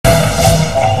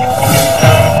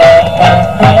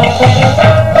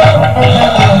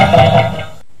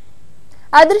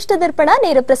ಅದೃಷ್ಟ ದರ್ಪಣ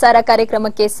ನೇರ ಪ್ರಸಾರ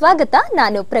ಕಾರ್ಯಕ್ರಮಕ್ಕೆ ಸ್ವಾಗತ.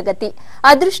 ನಾನು ಪ್ರಗತಿ.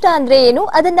 ಅದೃಷ್ಟ ಅಂದ್ರೆ ಏನು,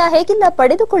 ಅದನ್ನ ಹೇಗೆಲ್ಲ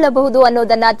ಪಡೆದುಕೊಳ್ಳಬಹುದು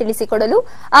ಅನ್ನೋದನ್ನ ತಿಳಿಸಿಕೊಡಲು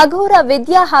ಅಘೋರ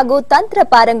ವಿದ್ಯಾ ಹಾಗೂ ತಂತ್ರ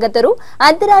ಪಾರಂಗತರು,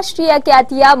 ಅಂತಾರಾಷ್ಟ್ರೀಯ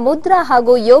ಖ್ಯಾತಿಯ ಮುದ್ರಾ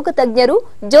ಹಾಗೂ ಯೋಗ ತಜ್ಞರು,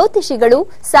 ಜ್ಯೋತಿಷಿಗಳು,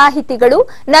 ಸಾಹಿತಿಗಳು,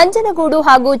 ನಂಜನಗೂಡು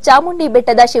ಹಾಗೂ ಚಾಮುಂಡಿ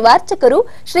ಬೆಟ್ಟದ ಶಿವಾರ್ಚಕರು,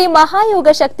 ಶ್ರೀ ಮಹಾಯೋಗ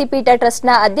ಶಕ್ತಿ ಪೀಠ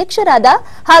ಟ್ರಸ್ಟ್ನ ಅಧ್ಯಕ್ಷರಾದ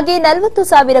ಹಾಗೆ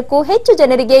 40,000ಕ್ಕೂ ಹೆಚ್ಚು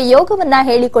ಜನರಿಗೆ ಯೋಗವನ್ನ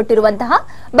ಹೇಳಿಕೊಟ್ಟಿರುವಂತಹ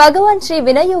ಭಗವಾನ್ ಶ್ರೀ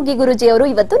ವಿನಯೋಗಿ ಗುರುಜಿ ಅವರು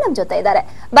ಇವತ್ತು ನಮ್ಮ ಜೊತೆ ಇದ್ದಾರೆ.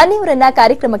 ಬನ್ನಿ ಅವರನ್ನ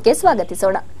ಕಾರ್ಯಕ್ರಮಕ್ಕೆ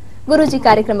ಸ್ವಾಗತಿಸೋಣ. ಗುರುಜಿ,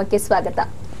 ಕಾರ್ಯಕ್ರಮಕ್ಕೆ ಸ್ವಾಗತ.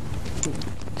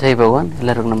 ಜೈ ಭಗವಾನ್.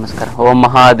 ಎಲ್ಲರಿಗೂ ನಮಸ್ಕಾರ. ಓಂ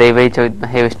ಮಹಾದೇವೈ ಚ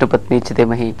ವಿದ್ಮಹೇ ವಿಷ್ಣು ಪತ್ನಿ ಚ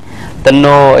ಧೀಮಹಿ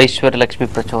ತನ್ನೋ ಐಶ್ವರ್ಯ ಲಕ್ಷ್ಮಿ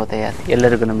ಪ್ರಚೋದಯಾತ್.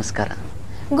 ಎಲ್ಲರಿಗೂ ನಮಸ್ಕಾರ.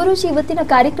 ಗುರುಜಿ, ಇವತ್ತಿನ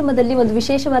ಕಾರ್ಯಕ್ರಮದಲ್ಲಿ ಒಂದು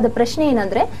ವಿಶೇಷವಾದ ಪ್ರಶ್ನೆ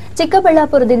ಏನಂದ್ರೆ,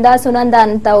 ಚಿಕ್ಕಬಳ್ಳಾಪುರದಿಂದ ಸುನಂದ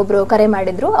ಅಂತ ಒಬ್ರು ಕರೆ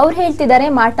ಮಾಡಿದ್ರು. ಅವ್ರು ಹೇಳ್ತಿದ್ದಾರೆ,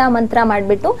 ಮಾಟ ಮಂತ್ರ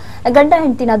ಮಾಡ್ಬಿಟ್ಟು ಗಂಡ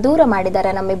ಹೆಂಡತಿನ ದೂರ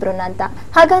ಮಾಡಿದ್ದಾರೆ ನಮ್ಮಿಬ್ರನ್ನ ಅಂತ.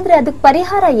 ಹಾಗಾದ್ರೆ ಅದಕ್ಕೆ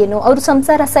ಪರಿಹಾರ ಏನು? ಅವ್ರ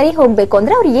ಸಂಸಾರ ಸರಿ ಹೋಗ್ಬೇಕು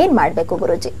ಅಂದ್ರೆ ಅವ್ರು ಏನ್ ಮಾಡ್ಬೇಕು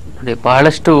ಗುರುಜಿ? ನೋಡಿ,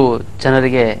 ಬಹಳಷ್ಟು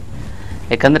ಜನರಿಗೆ,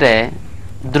 ಯಾಕಂದ್ರೆ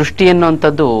ದೃಷ್ಟಿ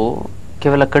ಎನ್ನುವಂಥದ್ದು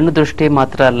ಕೇವಲ ಕಣ್ಣು ದೃಷ್ಟಿ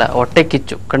ಮಾತ್ರ ಅಲ್ಲ, ಹೊಟ್ಟೆ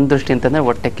ಕಿಚ್ಚು. ಕಣ್ಣು ದೃಷ್ಟಿ ಅಂತಂದ್ರೆ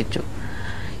ಹೊಟ್ಟೆ ಕಿಚ್ಚು.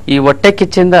 ಈ ಹೊಟ್ಟೆ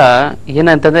ಕಿಚ್ಚಿಂದ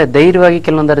ಏನಂತಂದ್ರೆ ಧೈರ್ಯವಾಗಿ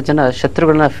ಕೆಲವೊಂದರ ಜನ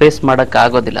ಶತ್ರುಗಳನ್ನ ಫೇಸ್ ಮಾಡಕ್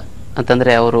ಆಗೋದಿಲ್ಲ.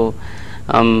 ಅಂತಂದ್ರೆ ಅವರು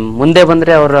ಮುಂದೆ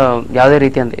ಬಂದ್ರೆ ಅವರ ಯಾವುದೇ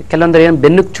ರೀತಿ ಅಂದ್ರೆ ಕೆಲವೊಂದ್ರೆ ಏನು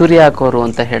ಬೆನ್ನುಕ್ ಚೂರಿ ಹಾಕೋರು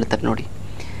ಅಂತ ಹೇಳ್ತಾರೆ. ನೋಡಿ,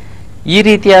 ಈ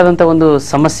ರೀತಿಯಾದಂಥ ಒಂದು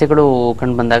ಸಮಸ್ಯೆಗಳು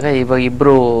ಕಂಡು ಬಂದಾಗ, ಇವಾಗ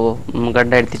ಇಬ್ರು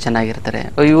ಗಂಡ ಹೆಂಡತಿ ಚೆನ್ನಾಗಿರ್ತಾರೆ,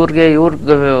 ಇವ್ರ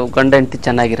ಗಂಡ ಹೆಂಡತಿ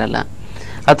ಚೆನ್ನಾಗಿರಲ್ಲ,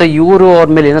 ಅಥವಾ ಇವರು ಅವ್ರ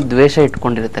ಮೇಲೆ ಏನೋ ದ್ವೇಷ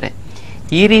ಇಟ್ಕೊಂಡಿರ್ತಾರೆ.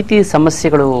 ಈ ರೀತಿ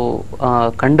ಸಮಸ್ಯೆಗಳು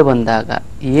ಕಂಡು ಬಂದಾಗ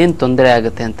ಏನು ತೊಂದರೆ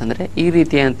ಆಗುತ್ತೆ ಅಂತಂದರೆ, ಈ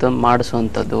ರೀತಿ ಅಂತ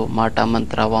ಮಾಡಿಸುವಂಥದ್ದು ಮಾಟ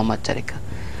ಮಂತ್ರ ವಾಮಾಚಾರಿಕ.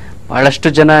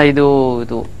 ಬಹಳಷ್ಟು ಜನ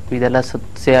ಇದೆಲ್ಲ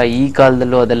ಸತ್ಯ ಈ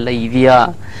ಕಾಲದಲ್ಲೂ ಅದೆಲ್ಲ ಇದೆಯಾ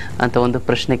ಅಂತ ಒಂದು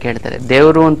ಪ್ರಶ್ನೆ ಕೇಳ್ತಾರೆ.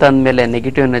 ದೇವರು ಅಂತ ಅಂದಮೇಲೆ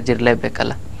ನೆಗೆಟಿವ್ ಎನರ್ಜಿ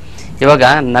ಇರಲೇಬೇಕಲ್ಲ. ಇವಾಗ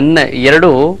ನನ್ನ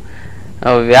ಎರಡು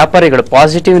ವ್ಯಾಪಾರಿಗಳು,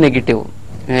 ಪಾಸಿಟಿವ್ ನೆಗೆಟಿವ್,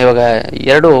 ಇವಾಗ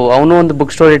ಎರಡು, ಅವನು ಒಂದು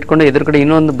ಬುಕ್ ಸ್ಟೋರ್ ಇಟ್ಕೊಂಡು ಎದುರು ಕಡೆ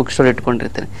ಇನ್ನೊಂದು ಬುಕ್ ಸ್ಟೋರ್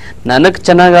ಇಟ್ಕೊಂಡಿರ್ತಾನೆ. ನನಗೆ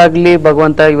ಚೆನ್ನಾಗಾಗ್ಲಿ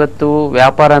ಭಗವಂತ ಇವತ್ತು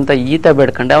ವ್ಯಾಪಾರ ಅಂತ ಈತ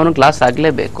ಬೇಡ್ಕೊಂಡೆ ಅವನಿಗೆ ಲಾಸ್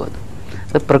ಆಗಲೇಬೇಕು.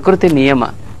 ಅದು ಪ್ರಕೃತಿ ನಿಯಮ.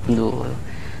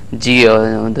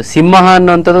 ಒಂದು ಸಿಂಹ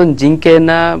ಅನ್ನುವಂಥದ್ದು ಒಂದು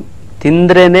ಜಿಂಕೆಯನ್ನ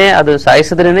ತಿಂದ್ರೇನೆ, ಅದು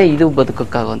ಸಾಯಿಸಿದ್ರೇನೆ ಇದು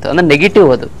ಬದುಕಕ್ಕಾಗುವಂಥ, ಅಂದ್ರೆ ನೆಗೆಟಿವ್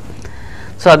ಅದು.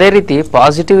 ಸೊ ಅದೇ ರೀತಿ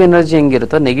ಪಾಸಿಟಿವ್ ಎನರ್ಜಿ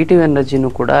ಹೆಂಗಿರುತ್ತೋ ನೆಗೆಟಿವ್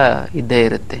ಎನರ್ಜಿನೂ ಕೂಡ ಇದ್ದೇ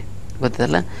ಇರುತ್ತೆ,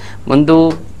 ಗೊತ್ತಲ್ಲ. ಒಂದು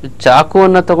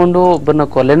ಚಾಕುವನ್ನು ತಗೊಂಡು ಒಬ್ಬನ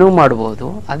ಕೊಲೆನೂ ಮಾಡ್ಬೋದು,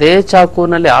 ಅದೇ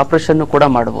ಚಾಕುವಿನಲ್ಲಿ ಆಪರೇಷನ್ ಕೂಡ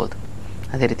ಮಾಡ್ಬೋದು.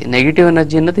 ಅದೇ ರೀತಿ ನೆಗೆಟಿವ್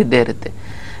ಎನರ್ಜಿ ಅನ್ನೋದು ಇದ್ದೇ ಇರುತ್ತೆ.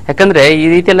 ಯಾಕಂದ್ರೆ ಈ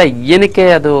ರೀತಿ ಎಲ್ಲ ಏನಕ್ಕೆ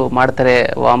ಅದು ಮಾಡ್ತಾರೆ,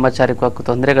 ವಾಮಾಚಾರಿಕವಾಗಿ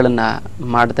ತೊಂದರೆಗಳನ್ನ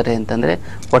ಮಾಡ್ತಾರೆ ಅಂತಂದ್ರೆ,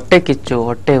 ಹೊಟ್ಟೆ ಕಿಚ್ಚು,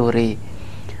 ಹೊಟ್ಟೆ ಉರಿ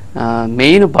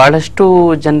ಮೇಯ್ನು. ಬಹಳಷ್ಟು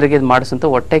ಜನರಿಗೆ ಇದು ಮಾಡಿಸಂತ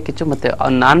ಹೊಟ್ಟೆ ಕಿಚ್ಚು, ಮತ್ತೆ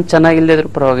ನಾನು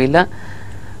ಚೆನ್ನಾಗಿಲ್ಲದ್ರೂ ಪರವಾಗಿಲ್ಲ,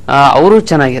 ಅವರು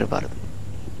ಚೆನ್ನಾಗಿರಬಾರ್ದು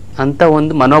ಅಂತ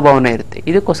ಒಂದು ಮನೋಭಾವನೆ ಇರುತ್ತೆ.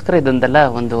 ಇದಕ್ಕೋಸ್ಕರ ಇದೊಂದೆಲ್ಲ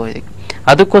ಒಂದು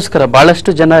ಅದಕ್ಕೋಸ್ಕರ ಬಹಳಷ್ಟು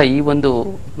ಜನ ಈ ಒಂದು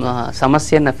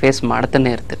ಸಮಸ್ಯೆಯನ್ನ ಫೇಸ್ ಮಾಡ್ತಾನೆ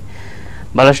ಇರ್ತಾರೆ.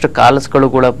 ಬಹಳಷ್ಟು ಕಾಲ್ಸ್ಗಳು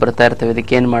ಕೂಡ ಬರ್ತಾ ಇರ್ತವೆ,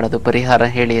 ಇದಕ್ಕೆ ಏನು ಮಾಡೋದು, ಪರಿಹಾರ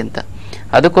ಹೇಳಿ ಅಂತ.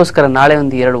 ಅದಕ್ಕೋಸ್ಕರ ನಾಳೆ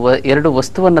ಒಂದು ಎರಡು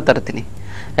ವಸ್ತುವನ್ನ ತರ್ತೀನಿ.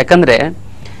 ಯಾಕಂದ್ರೆ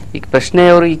ಈ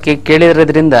ಪ್ರಶ್ನೆಯವರು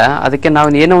ಕೇಳಿರೋದ್ರಿಂದ ಅದಕ್ಕೆ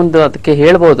ನಾವು ಏನೋ ಒಂದು ಅದಕ್ಕೆ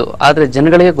ಹೇಳ್ಬೋದು, ಆದ್ರೆ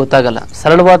ಜನಗಳಿಗೆ ಗೊತ್ತಾಗಲ್ಲ.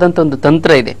 ಸರಳವಾದಂಥ ಒಂದು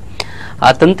ತಂತ್ರ ಇದೆ.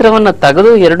 ಆ ತಂತ್ರವನ್ನ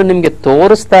ತೆಗೆದು ಎರಡು ನಿಮ್ಗೆ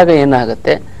ತೋರಿಸಿದಾಗ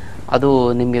ಏನಾಗುತ್ತೆ, ಅದು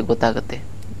ನಿಮ್ಗೆ ಗೊತ್ತಾಗುತ್ತೆ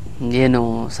ಏನು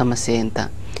ಸಮಸ್ಯೆ ಅಂತ,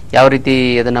 ಯಾವ ರೀತಿ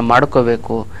ಅದನ್ನ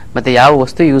ಮಾಡ್ಕೋಬೇಕು, ಮತ್ತೆ ಯಾವ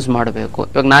ವಸ್ತು ಯೂಸ್ ಮಾಡಬೇಕು.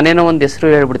 ಇವಾಗ ನಾನೇನೋ ಒಂದು ಹೆಸರು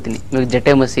ಹೇಳ್ಬಿಡ್ತೀನಿ, ಇವಾಗ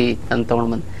ಜಟೆ ಮಸಿ ಅಂತ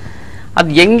ತಗೊಂಡ್ಬಂದು ಅದು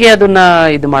ಹೆಂಗೆ ಅದನ್ನ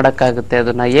ಇದು ಮಾಡೋಕ್ಕಾಗುತ್ತೆ,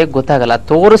 ಅದನ್ನ ಹೇಗೆ ಗೊತ್ತಾಗಲ್ಲ,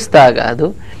 ತೋರಿಸಿದಾಗ ಅದು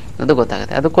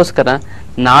ಗೊತ್ತಾಗುತ್ತೆ. ಅದಕ್ಕೋಸ್ಕರ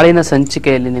ನಾಳಿನ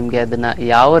ಸಂಚಿಕೆಯಲ್ಲಿ ನಿಮ್ಗೆ ಅದನ್ನ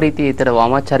ಯಾವ ರೀತಿ ಈ ತರ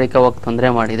ವಾಮಾಚಾರಿಕವಾಗಿ ತೊಂದರೆ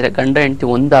ಮಾಡಿದ್ರೆ ಗಂಡ ಹೆಂಡತಿ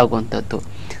ಒಂದಾಗುವಂಥದ್ದು,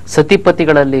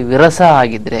 ಸತಿಪತಿಗಳಲ್ಲಿ ವಿರಸ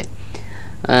ಆಗಿದ್ರೆ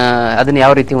ಅದನ್ನ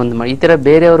ಯಾವ ರೀತಿ ಒಂದು ಮಾಡಿ, ಈ ತರ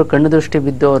ಬೇರೆಯವರು ಕಣ್ಣು ದೃಷ್ಟಿ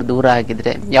ಬಿದ್ದು ಅವ್ರು ದೂರ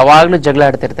ಆಗಿದ್ರೆ ಯಾವಾಗ್ಲೂ ಜಗಳ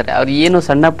ಆಡ್ತಿರ್ತಾರೆ. ಅವ್ರು ಏನು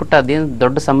ಸಣ್ಣ ಪುಟ್ಟ ಅದೇನು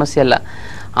ದೊಡ್ಡ ಸಮಸ್ಯೆ ಅಲ್ಲ,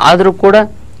 ಆದ್ರೂ ಕೂಡ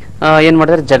ಏನ್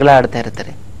ಮಾಡ್ತಾರೆ, ಜಗಳ ಆಡ್ತಾ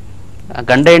ಇರ್ತಾರೆ.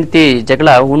 ಗಂಡ ಹೆಂಡತಿ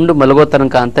ಜಗಳ ಉಂಡು ಮಲಗೋ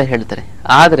ತನಕ ಅಂತ ಹೇಳ್ತಾರೆ.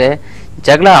 ಆದ್ರೆ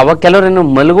ಜಗಳ ಅವಾಗ ಕೆಲವರೇನು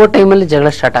ಮಲಗೋ ಟೈಮಲ್ಲಿ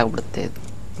ಜಗಳ ಸ್ಟಾರ್ಟ್ ಆಗ್ಬಿಡುತ್ತೆ.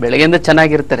 ಬೆಳಗ್ಗೆಯಿಂದ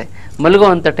ಚೆನ್ನಾಗಿರ್ತಾರೆ, ಮಲಗೋ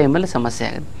ಅಂತ ಟೈಮಲ್ಲಿ ಸಮಸ್ಯೆ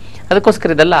ಆಗುತ್ತೆ.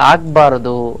 ಅದಕ್ಕೋಸ್ಕರ ಇದೆಲ್ಲ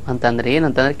ಆಗ್ಬಾರದು ಅಂತಂದ್ರೆ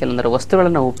ಏನಂತಂದ್ರೆ, ಕೆಲವೊಂದರ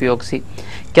ವಸ್ತುಗಳನ್ನ ಉಪಯೋಗಿಸಿ,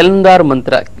 ಕೆಲವೊಂದಾರು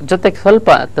ಮಂತ್ರ ಜೊತೆಗೆ ಸ್ವಲ್ಪ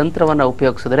ತಂತ್ರವನ್ನ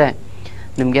ಉಪಯೋಗಿಸಿದ್ರೆ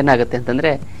ನಿಮ್ಗೇನಾಗುತ್ತೆ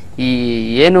ಅಂತಂದ್ರೆ, ಈ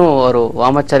ಏನು ಅವರು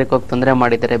ವಾಮಾಚಾರಿಕವಾಗಿ ತೊಂದರೆ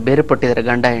ಮಾಡಿದ್ದಾರೆ, ಬೇರ್ಪಟ್ಟಿದ್ದಾರೆ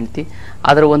ಗಂಡ ಹೆಂಡತಿ,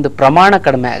 ಅದರ ಒಂದು ಪ್ರಮಾಣ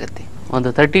ಕಡಿಮೆ ಆಗುತ್ತೆ.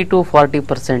 ಒಂದು 30 to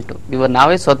 40%. ಇವಾಗ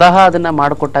ನಾವೇ ಸ್ವತಃ ಅದನ್ನ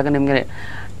ಮಾಡಿಕೊಟ್ಟಾಗ ನಿಮ್ಗೆ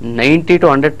 90 to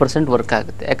 100% ವರ್ಕ್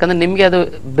ಆಗುತ್ತೆ. ಯಾಕಂದ್ರೆ ನಿಮ್ಗೆ ಅದು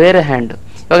ಬೇರೆ ಹ್ಯಾಂಡ್.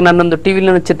 ಇವಾಗ ನಾನೊಂದು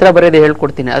ಟಿವಿಲಿ ಚಿತ್ರ ಬರೆಯೋದು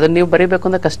ಹೇಳ್ಕೊಡ್ತೀನಿ, ಅದನ್ನ ನೀವು ಬರೀಬೇಕು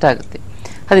ಅಂದ್ರೆ ಕಷ್ಟ ಆಗುತ್ತೆ.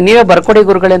 ಅದು ನೀವೇ ಬರ್ಕೊಡಿ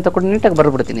ಗುರುಗಳೇ ಅಂತ ಕೂಡ ನೀಟಾಗಿ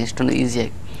ಬರ್ಬಿಡ್ತೀನಿ ಎಷ್ಟೊಂದು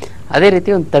ಈಸಿಯಾಗಿ. ಅದೇ ರೀತಿ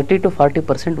ಒಂದು 30 to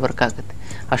 40% ವರ್ಕ್ ಆಗುತ್ತೆ.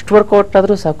 ಅಷ್ಟು ವರ್ಕೌಟ್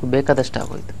ಆದರೂ ಸಾಕು, ಬೇಕಾದಷ್ಟು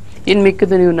ಆಗೋಯ್ತು. ಇನ್ನು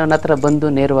ಮಿಕ್ಕಿದ್ದು ನೀವು ನನ್ನ ಹತ್ರ ಬಂದು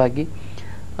ನೇರವಾಗಿ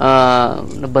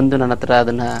ನನ್ನ ಹತ್ರ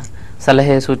ಅದನ್ನ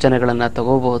ಸಲಹೆ ಸೂಚನೆಗಳನ್ನು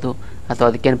ತಗೋಬಹುದು, ಅಥವಾ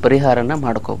ಅದಕ್ಕೇನು ಪರಿಹಾರನ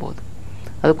ಮಾಡ್ಕೋಬಹುದು.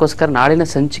 ಅದಕ್ಕೋಸ್ಕರ ನಾಳಿನ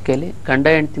ಸಂಚಿಕೆಯಲ್ಲಿ ಗಂಡ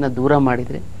ಹೆಂಡತಿನ ದೂರ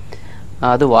ಮಾಡಿದರೆ,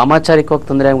 ಅದು ವಾಮಾಚಾರಿಕವಾಗಿ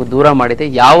ತೊಂದರೆ ದೂರ ಮಾಡಿದೆ,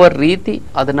 ಯಾವ ರೀತಿ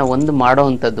ಅದನ್ನ ಒಂದು ಮಾಡೋ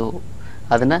ಅಂಥದ್ದು,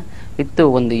 ಅದನ್ನ ವಿತ್ತು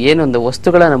ಒಂದು ಏನೊಂದು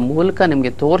ವಸ್ತುಗಳ ಮೂಲಕ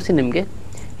ನಿಮಗೆ ತೋರಿಸಿ ನಿಮಗೆ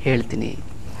ಹೇಳ್ತೀನಿ.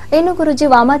 ಏನು ಗುರುಜಿ,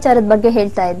 ವಾಮಾಚಾರದ ಬಗ್ಗೆ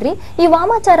ಹೇಳ್ತಾ ಇದ್ರಿ. ಈ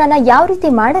ವಾಮಾಚಾರನ ಯಾವ ರೀತಿ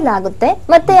ಮಾಡಲಾಗುತ್ತೆ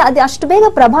ಮತ್ತೆ ಅದು ಅಷ್ಟು ಬೇಗ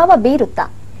ಪ್ರಭಾವ ಬೀರುತ್ತಾ?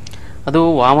 ಅದು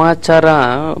ವಾಮಾಚಾರ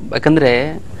ಯಾಕಂದ್ರೆ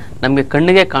ನಮಗೆ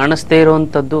ಕಣ್ಣಿಗೆ ಕಾಣಿಸ್ದೇ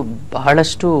ಇರುವಂಥದ್ದು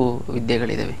ಬಹಳಷ್ಟು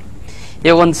ವಿದ್ಯೆಗಳಿದಾವೆ.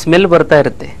 ಈಗ ಒಂದು ಸ್ಮೆಲ್ ಬರ್ತಾ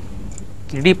ಇರುತ್ತೆ,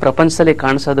 ಇಡೀ ಪ್ರಪಂಚದಲ್ಲಿ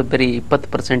ಕಾಣಿಸೋದು ಬರೀ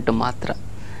 20% ಮಾತ್ರ,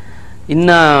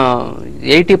 ಇನ್ನು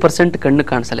 80% ಕಣ್ಣು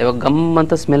ಕಾಣಿಸಲ್ಲ. ಇವಾಗ ಗಮ್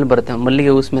ಅಂತ ಸ್ಮೆಲ್ ಬರುತ್ತೆ,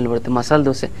 ಮಲ್ಲಿಗೆ ಹೂ ಸ್ಮೆಲ್ ಬರುತ್ತೆ, ಮಸಾಲೆ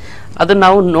ದೋಸೆ, ಅದು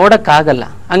ನಾವು ನೋಡೋಕ್ಕಾಗಲ್ಲ.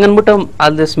 ಹಂಗನ್ಬಿಟ್ಟು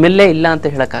ಅದು ಸ್ಮೆಲ್ಲೇ ಇಲ್ಲ ಅಂತ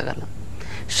ಹೇಳೋಕ್ಕಾಗಲ್ಲ.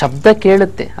 ಶಬ್ದ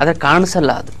ಕೇಳುತ್ತೆ ಆದರೆ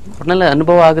ಕಾಣಿಸಲ್ಲ, ಅದು ಒಟ್ಟಿನಲ್ಲಿ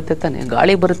ಅನುಭವ ಆಗುತ್ತೆ ತಾನೆ.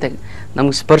 ಗಾಳಿ ಬರುತ್ತೆ,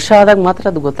 ನಮ್ಗೆ ಸ್ಪರ್ಶ ಆದಾಗ ಮಾತ್ರ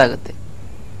ಅದು ಗೊತ್ತಾಗುತ್ತೆ,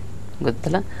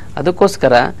 ಗೊತ್ತಲ್ಲ.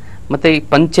 ಅದಕ್ಕೋಸ್ಕರ ಮತ್ತು ಈ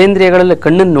ಪಂಚೇಂದ್ರಿಯಗಳಲ್ಲಿ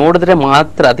ಕಣ್ಣನ್ನು ನೋಡಿದ್ರೆ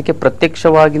ಮಾತ್ರ, ಅದಕ್ಕೆ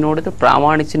ಪ್ರತ್ಯಕ್ಷವಾಗಿ ನೋಡಿದ್ರೆ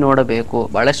ಪ್ರಾಮಾಣಿಸಿ ನೋಡಬೇಕು.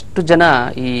 ಭಾಳಷ್ಟು ಜನ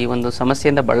ಈ ಒಂದು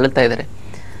ಸಮಸ್ಯೆಯಿಂದ ಬಳಲ್ತಾ ಇದ್ದಾರೆ.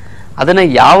 ಅದನ್ನು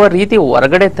ಯಾವ ರೀತಿ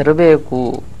ಹೊರಗಡೆ ತರಬೇಕು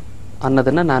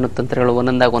ಅನ್ನೋದನ್ನು ನಾನು ತಂತ್ರಗಳು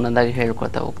ಒಂದೊಂದಾಗಿ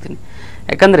ಹೇಳ್ಕೊಳ್ತಾ ಹೋಗ್ತೀನಿ.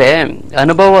 ಯಾಕಂದರೆ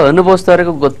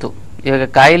ಅನುಭವಿಸಿದವ್ರಿಗೂ ಗೊತ್ತು. ಇವಾಗ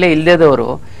ಕಾಯಿಲೆ ಇಲ್ಲದೇದವರು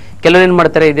ಕೆಲವರು ಏನು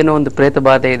ಮಾಡ್ತಾರೆ, ಇದೇನೋ ಒಂದು ಪ್ರೇತ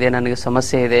ಬಾಧೆ ಇದೆ, ನನಗೆ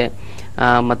ಸಮಸ್ಯೆ ಇದೆ,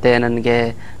 ಮತ್ತು ನನಗೆ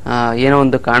ಏನೋ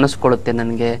ಒಂದು ಕಾಣಿಸ್ಕೊಳ್ಳುತ್ತೆ,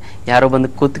 ನನಗೆ ಯಾರೋ ಬಂದು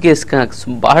ಕುತ್ತಿಗೆ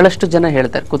ಬಹಳಷ್ಟು ಜನ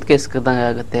ಹೇಳ್ತಾರೆ ಕುತ್ತಿಗೆ ಇಸ್ಕದಂಗೆ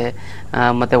ಆಗುತ್ತೆ,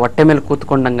 ಮತ್ತು ಹೊಟ್ಟೆ ಮೇಲೆ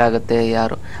ಕೂತ್ಕೊಂಡಂಗೆ ಆಗುತ್ತೆ.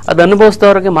 ಯಾರು ಅದು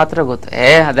ಅನುಭವಿಸಿದವ್ರಿಗೆ ಮಾತ್ರ ಗೊತ್ತು.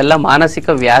 ಅದೆಲ್ಲ ಮಾನಸಿಕ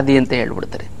ವ್ಯಾಧಿ ಅಂತ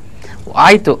ಹೇಳ್ಬಿಡ್ತಾರೆ.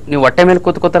 ಆಯಿತು, ನೀವು ಹೊಟ್ಟೆ ಮೇಲೆ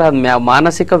ಕೂತ್ಕೋತಾರೆ, ಅದು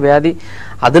ಮಾನಸಿಕ ವ್ಯಾಧಿ.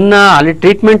 ಅದನ್ನು ಅಲ್ಲಿ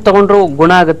ಟ್ರೀಟ್ಮೆಂಟ್ ತೊಗೊಂಡ್ರು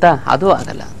ಗುಣ ಆಗುತ್ತಾ? ಅದು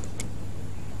ಆಗಲ್ಲ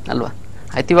ಅಲ್ವಾ.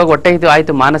 ಆಯ್ತು, ಇವಾಗ ಹೊಟ್ಟೆ ಇದು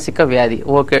ಆಯಿತು, ಮಾನಸಿಕ ವ್ಯಾಧಿ,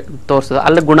 ಓಕೆ ತೋರಿಸೋದು,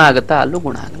 ಅಲ್ಲಿ ಗುಣ ಆಗುತ್ತಾ? ಅಲ್ಲೂ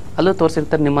ಗುಣ ಆಗಲ್ಲ. ಅಲ್ಲೂ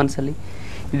ತೋರಿಸಿರ್ತಾರೆ ನಿಮ್ಮ ಮನಸ್ಸಲ್ಲಿ.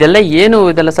 ಇದೆಲ್ಲ ಏನು,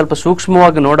 ಇದೆಲ್ಲ ಸ್ವಲ್ಪ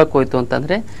ಸೂಕ್ಷ್ಮವಾಗಿ ನೋಡೋಕೆ ಹೋಯ್ತು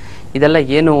ಅಂತಂದರೆ ಇದೆಲ್ಲ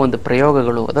ಏನು ಒಂದು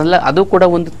ಪ್ರಯೋಗಗಳು, ಅದೆಲ್ಲ ಅದು ಕೂಡ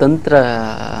ಒಂದು ತಂತ್ರ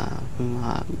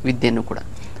ವಿದ್ಯೆನೂ ಕೂಡ.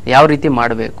 ಯಾವ ರೀತಿ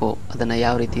ಮಾಡಬೇಕು ಅದನ್ನು,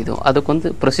 ಯಾವ ರೀತಿ ಇದು,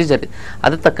 ಅದಕ್ಕೊಂದು ಪ್ರೊಸೀಜರ್ ಇದೆ,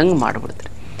 ಅದ್ರ ತಕ್ಕಂಗೆ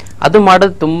ಮಾಡಿಬಿಡ್ತಾರೆ. ಅದು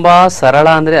ಮಾಡೋದು ತುಂಬ ಸರಳ,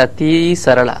 ಅಂದರೆ ಅತೀ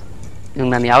ಸರಳ.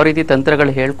 ನಾನು ಯಾವ ರೀತಿ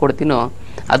ತಂತ್ರಗಳು ಹೇಳ್ಕೊಡ್ತೀನೋ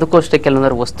ಅದಕ್ಕೂ ಅಷ್ಟೇ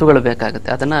ಕೆಲವೊಂದು ವಸ್ತುಗಳು ಬೇಕಾಗುತ್ತೆ.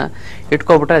 ಅದನ್ನು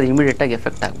ಇಟ್ಕೊಬಿಟ್ರೆ ಅದು ಇಮಿಡಿಯೇಟಾಗಿ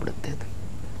ಎಫೆಕ್ಟ್ ಆಗಿಬಿಡುತ್ತೆ. ಅದು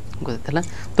ಗೊತ್ತಲ್ಲ,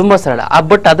 ತುಂಬ ಸರಳ.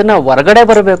 ಬಟ್ ಅದನ್ನು ಹೊರಗಡೆ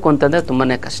ಬರಬೇಕು ಅಂತಂದರೆ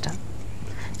ತುಂಬಾ ಕಷ್ಟ.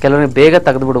 ಕೆಲವರಿಗೆ ಬೇಗ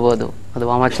ತೆಗೆದುಬಿಡ್ಬೋದು, ಅದು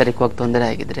ವಾಮಾಚಾರಿಕವಾಗಿ ತೊಂದರೆ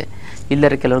ಆಗಿದ್ರೆ.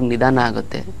 ಇಲ್ಲರೆ ಕೆಲವ್ರಿಗೆ ನಿಧಾನ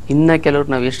ಆಗುತ್ತೆ. ಇನ್ನು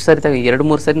ಕೆಲವ್ರಿಗೆ ನಾವು ಎಷ್ಟು ಸರಿ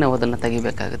 2-3 ಸರಿ ನಾವು ಅದನ್ನು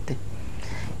ತೆಗಿಬೇಕಾಗುತ್ತೆ.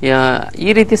 ಈ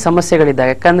ರೀತಿ ಸಮಸ್ಯೆಗಳಿದ್ದಾಗ,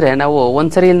 ಯಾಕಂದರೆ ನಾವು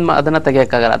ಒಂದು ಸರಿ ಅದನ್ನು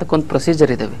ತೆಗಿಯೋಕ್ಕಾಗಲ್ಲ, ಅದಕ್ಕೊಂದು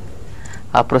ಪ್ರೊಸೀಜರ್ ಇದ್ದಾವೆ.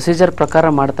 ಆ ಪ್ರೊಸೀಜರ್ ಪ್ರಕಾರ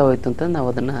ಮಾಡ್ತಾ ಹೋಯ್ತು ಅಂತಂದ್ರೆ ನಾವು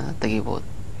ಅದನ್ನು ತೆಗಿಬೋದು.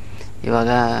 ಇವಾಗ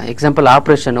ಎಕ್ಸಾಂಪಲ್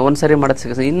ಆಪ್ರೇಷನ್ ಒಂದು ಸರಿ ಮಾಡೋದು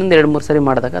ಸಿಗುತ್ತೆ, ಇನ್ನೊಂದು 2-3 ಸರಿ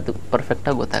ಮಾಡಿದಾಗ ಅದು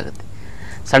ಪರ್ಫೆಕ್ಟಾಗಿ ಗೊತ್ತಾಗುತ್ತೆ.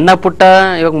 ಸಣ್ಣ ಪುಟ್ಟ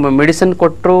ಇವಾಗ ಮೆಡಿಸಿನ್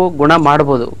ಕೊಟ್ಟರು ಗುಣ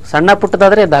ಮಾಡ್ಬೋದು, ಸಣ್ಣ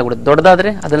ಪುಟ್ಟದಾದರೆ ಇದಾಗ್ಬಿಡುತ್ತೆ,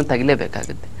 ದೊಡ್ಡದಾದರೆ ಅದನ್ನು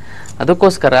ತೆಗಿಲೇಬೇಕಾಗುತ್ತೆ.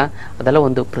 ಅದಕ್ಕೋಸ್ಕರ ಅದೆಲ್ಲ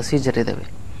ಒಂದು ಪ್ರೊಸೀಜರ್ ಇದ್ದಾವೆ.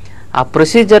 ಆ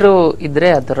ಪ್ರೊಸೀಜರು ಇದ್ದರೆ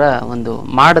ಅದರ ಒಂದು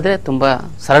ಮಾಡಿದ್ರೆ ತುಂಬ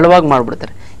ಸರಳವಾಗಿ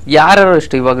ಮಾಡಿಬಿಡ್ತಾರೆ. ಯಾರು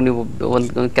ಇಷ್ಟು ಇವಾಗ ನೀವು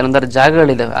ಒಂದು ಕೆಲವೊಂದರ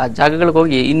ಜಾಗಗಳಿದ್ದಾವೆ, ಆ ಜಾಗಗಳಿಗೆ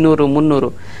ಹೋಗಿ 200, 300,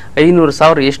 500,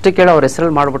 1000 ಎಷ್ಟು ಕೇಳೋ ಅವ್ರ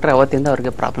ಹೆಸರಲ್ಲಿ ಮಾಡಿಬಿಟ್ರೆ ಅವತ್ತಿಂದ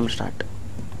ಅವ್ರಿಗೆ ಪ್ರಾಬ್ಲಮ್ ಸ್ಟಾರ್ಟ್.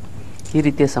 ಈ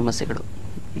ರೀತಿಯ ಸಮಸ್ಯೆಗಳು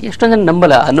ಎಷ್ಟೊಂದು ಜನ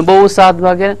ನಂಬಲ್ಲ. ಅನುಭವ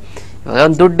ಸಾಧವಾಗೆ ಇವಾಗ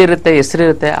ಒಂದು ದುಡ್ಡಿರುತ್ತೆ,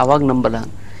 ಹೆಸರಿರುತ್ತೆ, ಆವಾಗ ನಂಬಲ್ಲ.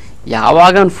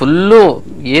 ಯಾವಾಗ ಒಂದು ಫುಲ್ಲು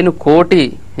ಏನು ಕೋಟಿ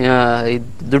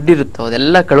ದುಡ್ಡಿರುತ್ತೋ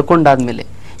ಅದೆಲ್ಲ ಕಳ್ಕೊಂಡಾದ್ಮೇಲೆ,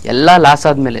 ಎಲ್ಲ ಲಾಸ್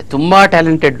ಆದಮೇಲೆ, ತುಂಬ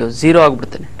ಟ್ಯಾಲೆಂಟೆಡ್ ಝೀರೋ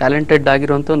ಆಗಿಬಿಡ್ತಾನೆ, ಟ್ಯಾಲೆಂಟೆಡ್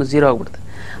ಆಗಿರುವಂಥವನು ಝೀರೋ ಆಗಿಬಿಡ್ತಾನೆ.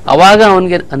 ಆವಾಗ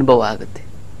ಅವನಿಗೆ ಅನುಭವ ಆಗುತ್ತೆ.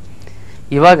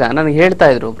 ಇವಾಗ ನನಗೆ ಹೇಳ್ತಾ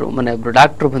ಇದ್ರು ಒಬ್ರು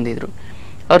ಡಾಕ್ಟ್ರು ಬಂದಿದ್ರು,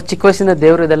 ಅವ್ರು ಚಿಕ್ಕ ವಯಸ್ಸಿನ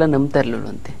ದೇವರು ಇದೆಲ್ಲ ನಂಬ್ತಾ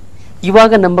ಇರಲಿಲ್ವಂತೆ.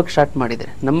 ಇವಾಗ ನಂಬಕ್ಕೆ ಸ್ಟಾರ್ಟ್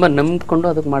ಮಾಡಿದ್ದಾರೆ. ನಂಬ್ಕೊಂಡು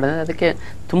ಅದಕ್ಕೆ ಮಾಡಿದ್ರೆ ಅದಕ್ಕೆ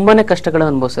ತುಂಬಾ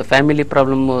ಕಷ್ಟಗಳನ್ನು ಅನುಭವಿಸ್ತಾರೆ. ಫ್ಯಾಮಿಲಿ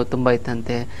ಪ್ರಾಬ್ಲಮ್ ತುಂಬ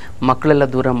ಇತ್ತಂತೆ, ಮಕ್ಕಳೆಲ್ಲ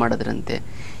ದೂರ ಮಾಡಿದ್ರಂತೆ.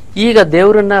 ಈಗ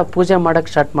ದೇವರನ್ನ ಪೂಜೆ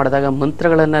ಮಾಡೋಕ್ಕೆ ಸ್ಟಾರ್ಟ್ ಮಾಡಿದಾಗ,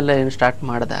 ಮಂತ್ರಗಳನ್ನೆಲ್ಲ ಏನು ಸ್ಟಾರ್ಟ್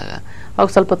ಮಾಡಿದಾಗ ಅವಾಗ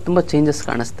ಸ್ವಲ್ಪ ತುಂಬ ಚೇಂಜಸ್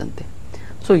ಕಾಣಿಸ್ತಂತೆ.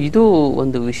 ಸೊ ಇದು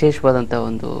ಒಂದು ವಿಶೇಷವಾದಂಥ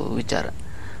ಒಂದು ವಿಚಾರ.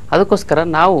 ಅದಕ್ಕೋಸ್ಕರ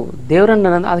ನಾವು ದೇವರನ್ನ,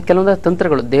 ಅದು ಕೆಲವೊಂದು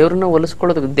ತಂತ್ರಗಳು, ದೇವರನ್ನ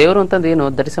ಒಲಿಸ್ಕೊಳ್ಳೋದು. ದೇವರು ಅಂತಂದು ಏನು,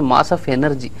 that is a mass of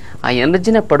energy. ಆ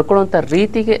ಎನರ್ಜಿನ ಪಡ್ಕೊಳ್ಳೋಂಥ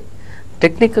ರೀತಿಗೆ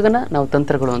ಟೆಕ್ನಿಕ್ಗನ್ನು ನಾವು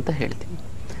ತಂತ್ರಗಳು ಅಂತ ಹೇಳ್ತೀವಿ.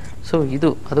 ಸೊ ಇದು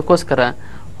ಅದಕ್ಕೋಸ್ಕರ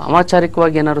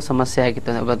ವಾಮಾಚಾರಿಕವಾಗಿ ಏನಾದ್ರು ಸಮಸ್ಯೆ ಆಗಿತ್ತು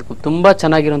ಅಂದರೆ ಅದಕ್ಕೆ ತುಂಬ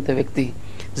ಚೆನ್ನಾಗಿರುವಂಥ ವ್ಯಕ್ತಿ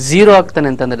ಝೀರೋ ಆಗ್ತಾನೆ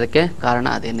ಅಂತಂದ್ರದಕ್ಕೆ ಕಾರಣ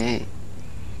ಅದೇನೇ.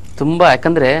 ತುಂಬ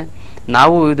ಯಾಕಂದರೆ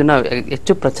ನಾವು ಇದನ್ನು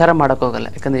ಹೆಚ್ಚು ಪ್ರಚಾರ ಮಾಡೋಕ್ಕೋಗಲ್ಲ.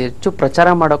 ಯಾಕಂದರೆ ಹೆಚ್ಚು ಪ್ರಚಾರ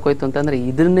ಮಾಡೋಕ್ಕೋಯ್ತು ಅಂತಂದರೆ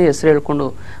ಇದನ್ನೇ ಹೆಸರು ಹೇಳ್ಕೊಂಡು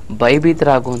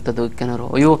ಭಯಭೀತರಾಗುವಂಥದ್ದು. ಕೆಲವರು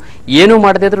ಅಯ್ಯೋ ಏನೂ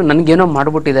ಮಾಡದೇ ಇದ್ರು ನನಗೇನೋ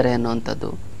ಮಾಡಿಬಿಟ್ಟಿದ್ದಾರೆ ಅನ್ನೋವಂಥದ್ದು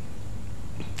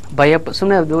ಭಯ.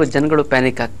 ಸುಮ್ಮನೆ ಅದು ಜನಗಳು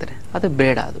ಪ್ಯಾನಿಕ್ ಆಗ್ತಾರೆ. ಅದು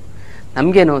ಬೇಡ. ಅದು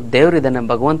ನಮಗೇನು, ದೇವರಿದ್ದಾನೆ,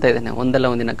 ಭಗವಂತ ಇದ್ದಾನೆ, ಒಂದಲ್ಲ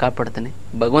ಒಂದಿನ ಕಾಪಾಡ್ತಾನೆ.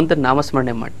 ಭಗವಂತನ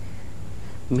ನಾಮಸ್ಮರಣೆ ಮಾಡಿ.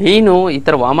 ಮೇಯ್ನು ಈ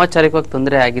ಥರ ವಾಮಾಚಾರಿಕವಾಗಿ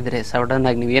ತೊಂದರೆ ಆಗಿದ್ರೆ ಸಡನ್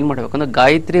ಆಗಿ ನೀವು ಏನು ಮಾಡಬೇಕು ಅಂದರೆ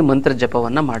ಗಾಯತ್ರಿ ಮಂತ್ರ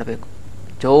ಜಪವನ್ನು ಮಾಡಬೇಕು.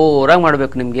 ಜೋರಾಗಿ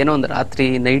ಮಾಡಬೇಕು. ನಿಮ್ಗೇನೋ ಒಂದು ರಾತ್ರಿ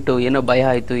ನೈಟು ಏನೋ ಭಯ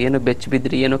ಆಯಿತು, ಏನೋ ಬೆಚ್ಚ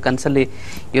ಬಿದ್ರಿ, ಏನೋ ಕನಸಲ್ಲಿ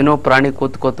ಏನೋ ಪ್ರಾಣಿ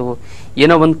ಕೂತ್ಕೋತು,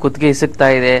 ಏನೋ ಒಂದು ಕುತ್ತಿಗೆ ಇಸುಕ್ತಾ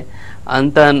ಇದೆ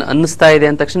ಅಂತ ಅನ್ನಿಸ್ತಾ ಇದೆ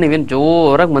ಅಂದ ತಕ್ಷಣ ನೀವೇನು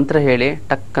ಜೋರಾಗಿ ಮಂತ್ರ ಹೇಳಿ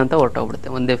ಟಕ್ ಅಂತ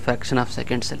ಹೊರಟೋಗ್ಬಿಡುತ್ತೆ ಒಂದೇ ಫ್ರ್ಯಾಕ್ಷನ್ ಆಫ್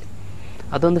ಸೆಕೆಂಡ್ಸಲ್ಲಿ.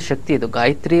 ಅದೊಂದು ಶಕ್ತಿ ಇದು.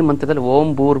 ಗಾಯತ್ರಿ ಮಂತ್ರದಲ್ಲಿ ಓಂ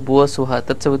ಭೂರ್ ಭುವ ಸುಹ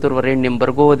ತತ್ಸವಿತುರ್ವರೆಣ್ಯಂ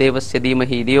ಭರ್ಗೋ ದೇವಸ್ಯ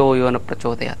ಧೀಮಹಿ ಧಿಯೋ ಯೋನ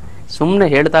ಪ್ರಚೋದಯ. ಸುಮ್ಮನೆ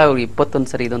ಹೇಳ್ತಾ ಹೋಗಿ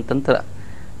 21 ಸರಿ ಇದೊಂದು ತಂತ್ರ.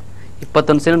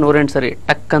 21 ಸರಿ 108 ಸರಿ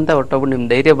ಟಕ್ ಅಂತ ಹೊರಟೋಗ್ಬಿಟ್ಟು ನಿಮ್ಮ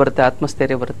ಧೈರ್ಯ ಬರುತ್ತೆ,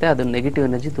 ಆತ್ಮಸ್ಥೈರ್ಯ ಬರುತ್ತೆ. ಅದು ನೆಗೆಟಿವ್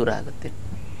ಎನರ್ಜಿ ದೂರ ಆಗುತ್ತೆ.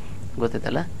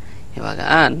 ಗೊತ್ತೈತಲ್ಲ. ಇವಾಗ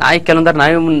ನಾಯಿ ಕೆಲವೊಂದರ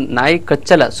ನಾಯಿ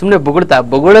ಕಚ್ಚಲ್ಲ, ಸುಮ್ಮನೆ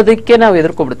ಬೊಗಳೋದಕ್ಕೆ ನಾವು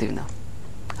ಎದುರ್ಕೊಬಿಡ್ತೀವಿ. ನಾವು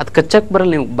ಅದು ಕಚ್ಚಕ್ಕೆ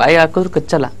ಬರಲ್ಲ, ನೀವು ಬಾಯಿ ಹಾಕಿದ್ರು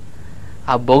ಕಚ್ಚಲ್ಲ.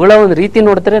 ಆ ಬೊಗಳ ಒಂದು ರೀತಿ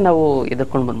ನೋಡಿದ್ರೆ ನಾವು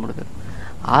ಎದುರ್ಕೊಂಡು ಬಂದ್ಬಿಡ್ಬೇಕು.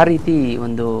 ಆ ರೀತಿ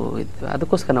ಒಂದು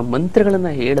ಅದಕ್ಕೋಸ್ಕರ ನಾವು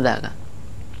ಮಂತ್ರಗಳನ್ನು ಹೇಳಿದಾಗ,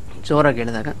 ಜೋರಾಗಿ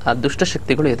ಹೇಳಿದಾಗ ಆ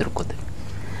ದುಷ್ಟಶಕ್ತಿಗಳು ಎದುರ್ಕೋತೇವೆ.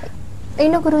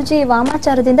 ಇನ್ನು ಗುರುಜಿ,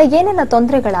 ವಾಮಾಚಾರದಿಂದ ಏನೆಲ್ಲ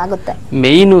ತೊಂದರೆಗಳಾಗುತ್ತೆ?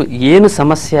 ಮೇಯ್ನು ಏನು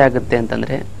ಸಮಸ್ಯೆ ಆಗುತ್ತೆ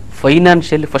ಅಂತಂದರೆ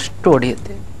ಫೈನಾನ್ಷಿಯಲಿ ಫಸ್ಟ್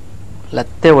ಹೊಡೆಯುತ್ತೆ,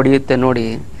 ಲತ್ತೆ ಹೊಡೆಯುತ್ತೆ. ನೋಡಿ,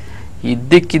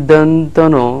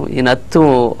 ಇದ್ದಕ್ಕಿದ್ದಂತೂ ಇನ್ನು 10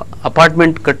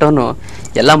 ಅಪಾರ್ಟ್ಮೆಂಟ್ ಕಟ್ಟೋನು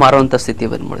ಎಲ್ಲ ಮಾರುವಂಥ ಸ್ಥಿತಿ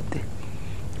ಬಂದ್ಬಿಡುತ್ತೆ.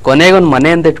 ಕೊನೆಗೊಂದು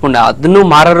ಮನೆಯಿಂದ ಇಟ್ಕೊಂಡು ಅದನ್ನು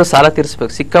ಮಾರೋರು ಸಾಲ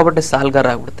ತೀರಿಸ್ಬೇಕು, ಸಿಕ್ಕಾಪಟ್ಟೆ ಸಾಲಗಾರ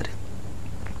ಆಗ್ಬಿಡ್ತಾರೆ.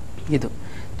 ಇದು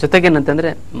ಜೊತೆಗೇನಂತಂದರೆ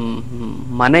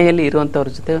ಮನೆಯಲ್ಲಿ ಇರುವಂಥವ್ರ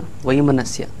ಜೊತೆ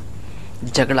ವೈಮನಸ್ಯ,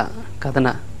 ಜಗಳ, ಕದನ,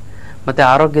 ಮತ್ತು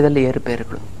ಆರೋಗ್ಯದಲ್ಲಿ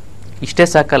ಏರುಪೇರುಗಳು. ಇಷ್ಟೇ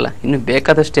ಸಾಕಲ್ಲ, ಇನ್ನು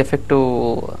ಬೇಕಾದಷ್ಟು ಎಫೆಕ್ಟು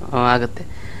ಆಗುತ್ತೆ.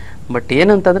 ಬಟ್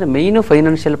ಏನಂತಂದರೆ ಮೇಯ್ನು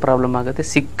ಫೈನಾನ್ಷಿಯಲ್ ಪ್ರಾಬ್ಲಮ್ ಆಗುತ್ತೆ,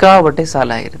 ಸಿಕ್ಕಾಪಟ್ಟೆ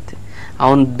ಸಾಲ ಆಗಿರುತ್ತೆ.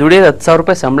 ಅವ್ನು ದುಡಿಯೋದು 10,000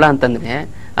 ರೂಪಾಯಿ ಸಂಬಳ ಅಂತಂದರೆ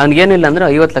ಅವ್ನಿಗೇನಿಲ್ಲ ಅಂದರೆ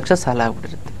 50 ಲಕ್ಷ ಸಾಲ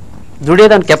ಆಗ್ಬಿಟ್ಟಿರುತ್ತೆ.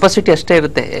 ದುಡಿಯೋದು ಅವ್ನ ಕೆಪಾಸಿಟಿ ಅಷ್ಟೇ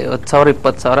ಇರುತ್ತೆ, 10,000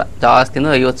 20,000 ಜಾಸ್ತಿ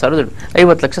 50,000 ದುಡ್ಡು,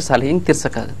 50 ಲಕ್ಷ ಸಾಲ ಹಿಂಗೆ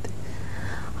ತೀರ್ಸೋಕ್ಕಾಗುತ್ತೆ.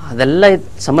 ಅದೆಲ್ಲ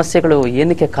ಸಮಸ್ಯೆಗಳು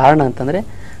ಏನಕ್ಕೆ ಕಾರಣ ಅಂತಂದರೆ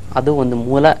ಅದು ಒಂದು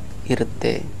ಮೂಲ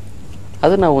ಇರುತ್ತೆ.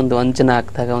 ಅದು ನಾವು ಒಂದು ಅಂಜನ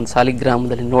ಹಾಕಿದಾಗ, ಒಂದು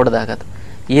ಸಾಲಿಗ್ರಾಮದಲ್ಲಿ ನೋಡಿದಾಗ ಅದು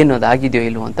ಏನು ಅದು ಆಗಿದೆಯೋ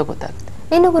ಇಲ್ವೋ ಅಂತ ಗೊತ್ತಾಗುತ್ತೆ.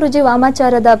 ಇನ್ನು ಗುರುಜಿ,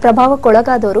 ವಾಮಾಚಾರದ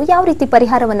ಪ್ರಭಾವಕ್ಕೊಳಗಾದವರು ಯಾವ ರೀತಿ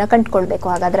ಪರಿಹಾರವನ್ನು ಕಂಡುಕೊಳ್ಬೇಕು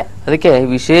ಹಾಗಾದ್ರೆ? ಅದಕ್ಕೆ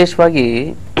ವಿಶೇಷವಾಗಿ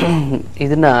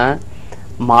ಇದನ್ನ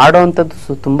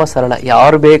ಮಾಡೋವಂಥದ್ದು ತುಂಬ ಸರಳ,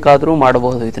 ಯಾರು ಬೇಕಾದರೂ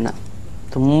ಮಾಡಬಹುದು. ಇದನ್ನ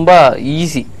ತುಂಬ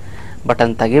ಈಸಿ, ಬಟ್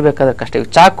ಅದನ್ನು ತೆಗಿಬೇಕಾದ್ರೆ ಕಷ್ಟ.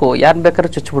 ಚಾಕು ಯಾರು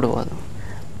ಬೇಕಾದ್ರೂ ಚುಚ್ಚಿಬಿಡ್ಬೋದು,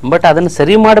 ಬಟ್ ಅದನ್ನು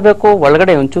ಸರಿ ಮಾಡಬೇಕು.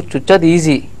 ಒಳಗಡೆ ಒಂಚೂರು ಚುಚ್ಚೋದು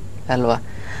ಈಸಿ ಅಲ್ವಾ?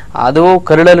 ಅದು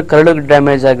ಕರಳಿಗೆ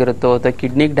ಡ್ಯಾಮೇಜ್ ಆಗಿರುತ್ತೋ ಅಥವಾ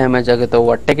ಕಿಡ್ನಿಗೆ ಡ್ಯಾಮೇಜ್ ಆಗುತ್ತೋ,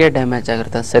 ಹೊಟ್ಟೆಗೆ ಡ್ಯಾಮೇಜ್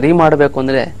ಆಗಿರುತ್ತೋ, ಸರಿ ಮಾಡಬೇಕು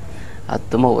ಅಂದರೆ ಅದು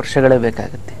ತುಂಬ ವರ್ಷಗಳೇ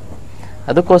ಬೇಕಾಗುತ್ತೆ.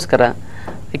 ಅದಕ್ಕೋಸ್ಕರ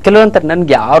ಕೆಲವೊಂಥರ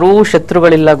ನನಗೆ ಯಾರೂ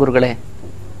ಶತ್ರುಗಳಿಲ್ಲ ಗುರುಗಳೇ,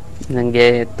 ನನಗೆ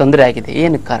ತೊಂದರೆ ಆಗಿದೆ.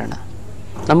 ಏನಕ್ಕೆ ಕಾರಣ?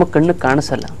 ನಮ್ಮ ಕಣ್ಣು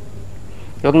ಕಾಣಿಸಲ್ಲ.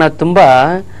 ಇವಾಗ ನಾವು ತುಂಬ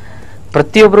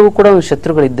ಪ್ರತಿಯೊಬ್ಬರಿಗೂ ಕೂಡ ಒಂದು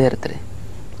ಶತ್ರುಗಳಿದ್ದೇ ಇರ್ತಾರೆ,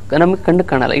 ನಮಗೆ ಕಣ್ಣು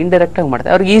ಕಾಣಲ್ಲ, ಇಂಡೈರೆಕ್ಟಾಗಿ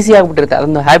ಮಾಡ್ತಾರೆ. ಅವ್ರಿಗೆ ಈಸಿ ಆಗಿಬಿಟ್ಟಿರುತ್ತೆ,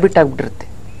 ಅದೊಂದು ಹ್ಯಾಬಿಟ್ ಆಗಿಬಿಟ್ಟಿರುತ್ತೆ.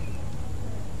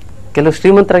 ಕೆಲವು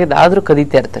ಶ್ರೀಮಂತರಾಗಿದ್ದು ಆದರೂ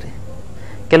ಕದೀತಾ ಇರ್ತಾರೆ,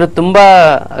 ಕೆಲವು ತುಂಬ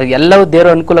ಎಲ್ಲವೂ ದೇವರು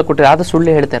ಅನುಕೂಲ ಕೊಟ್ಟರೆ ಆದರೂ ಸುಳ್ಳು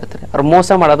ಹೇಳ್ತಾ ಇರ್ತಾರೆ. ಅವ್ರು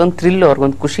ಮೋಸ ಮಾಡಿ ಅದೊಂದು ಥ್ರಿಲ್ಲು,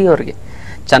 ಅವ್ರಿಗೊಂದು ಖುಷಿ. ಅವ್ರಿಗೆ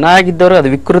ಚೆನ್ನಾಗಿದ್ದವರು ಅದು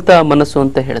ವಿಕೃತ ಮನಸ್ಸು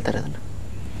ಅಂತ ಹೇಳ್ತಾರೆ. ಅದನ್ನು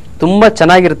ತುಂಬ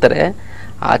ಚೆನ್ನಾಗಿರ್ತಾರೆ,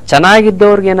 ಆ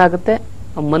ಚೆನ್ನಾಗಿದ್ದವ್ರಿಗೆ ಏನಾಗುತ್ತೆ,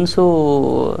 ಮನಸ್ಸು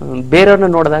ಬೇರೆಯವ್ರನ್ನ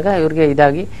ನೋಡಿದಾಗ ಇವ್ರಿಗೆ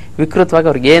ಇದಾಗಿ ವಿಕೃತವಾಗಿ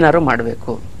ಅವ್ರಿಗೆ ಏನಾದ್ರು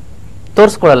ಮಾಡಬೇಕು,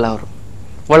 ತೋರಿಸ್ಕೊಳ್ಳಲ್ಲ. ಅವರು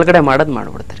ಒಳಗಡೆ ಮಾಡೋದು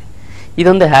ಮಾಡಿಬಿಡ್ತಾರೆ.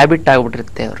 ಇದೊಂದು ಹ್ಯಾಬಿಟ್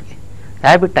ಆಗಿಬಿಟ್ಟಿರುತ್ತೆ ಅವ್ರಿಗೆ,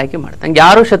 ಹ್ಯಾಬಿಟ್ ಆಗಿ ಮಾಡ್ತಾರೆ. ನಂಗೆ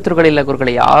ಯಾರೂ ಶತ್ರುಗಳಿಲ್ಲ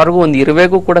ಗುರುಗಳೇ, ಯಾರಿಗೂ ಒಂದು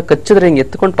ಇರಬೇಕು ಕೂಡ, ಕಚ್ಚಿದ್ರೆ ಹಿಂಗೆ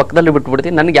ಎತ್ಕೊಂಡು ಪಕ್ಕದಲ್ಲಿ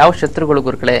ಬಿಟ್ಬಿಡ್ತೀನಿ, ನನಗೆ ಯಾವ ಶತ್ರುಗಳು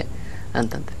ಗುರುಗಳೇ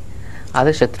ಅಂತಂತೆ.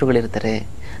 ಆದರೆ ಶತ್ರುಗಳಿರ್ತಾರೆ,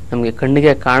 ನಮಗೆ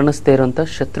ಕಣ್ಣಿಗೆ ಕಾಣಿಸ್ದೇ ಇರೋಂಥ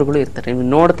ಶತ್ರುಗಳು ಇರ್ತಾರೆ. ನೀವು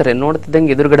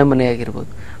ನೋಡ್ತಿದ್ದಂಗೆ ಎದುರುಗಡೆ ಮನೆ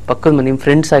ಆಗಿರ್ಬೋದು, ಪಕ್ಕದ ಮನೆ, ನಿಮ್ಮ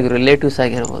ಫ್ರೆಂಡ್ಸ್ ಆಗಿರೋ, ರಿಲೇಟಿವ್ಸ್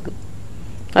ಆಗಿರ್ಬೋದು,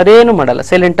 ಅದೇನು ಮಾಡಲ್ಲ,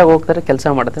 ಸೈಲೆಂಟಾಗಿ ಹೋಗ್ತಾರೆ, ಕೆಲಸ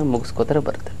ಮಾಡ್ತಾರೆ, ಮುಗಿಸ್ಕೋತಾರೆ,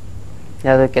 ಬರ್ತಾರೆ.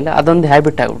 ಯಾವುದಕ್ಕೆಲ್ಲ ಅದೊಂದು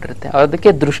ಹ್ಯಾಬಿಟ್ ಆಗಿಬಿಟ್ಟಿರುತ್ತೆ.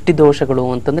 ಅದಕ್ಕೆ ದೃಷ್ಟಿ ದೋಷಗಳು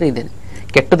ಅಂತಂದರೆ ಇದೇನೆ,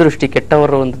 ಕೆಟ್ಟ ದೃಷ್ಟಿ,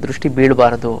 ಕೆಟ್ಟವರ ಒಂದು ದೃಷ್ಟಿ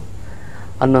ಬೀಳಬಾರ್ದು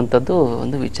ಅನ್ನೋಂಥದ್ದು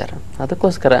ಒಂದು ವಿಚಾರ.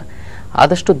 ಅದಕ್ಕೋಸ್ಕರ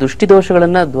ಆದಷ್ಟು ದೃಷ್ಟಿ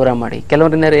ದೋಷಗಳನ್ನು ದೂರ ಮಾಡಿ.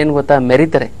 ಕೆಲವರಿನಾರು ಏನು ಗೊತ್ತಾ,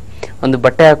 ಮೆರಿತಾರೆ, ಒಂದು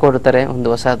ಬಟ್ಟೆ ಹಾಕೊಂಡಿರ್ತಾರೆ, ಒಂದು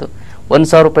ಹೊಸದು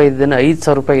 1,000 ರೂಪಾಯಿ ಇದ್ದೇನೆ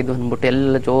 5,000 ರೂಪಾಯಿ ಇದು ಅಂದ್ಬಿಟ್ಟು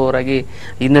ಎಲ್ಲ ಜೋರಾಗಿ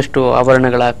ಇನ್ನಷ್ಟು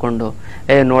ಆಭರಣಗಳು ಹಾಕ್ಕೊಂಡು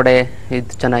ನೋಡೆ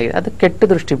ಇದು ಚೆನ್ನಾಗಿದೆ, ಅದು ಕೆಟ್ಟ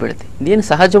ದೃಷ್ಟಿ ಬೀಳುತ್ತೆ. ಇದೇನು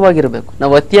ಸಹಜವಾಗಿರಬೇಕು.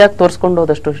 ನಾವು ಅತಿಯಾಗಿ ತೋರಿಸ್ಕೊಂಡು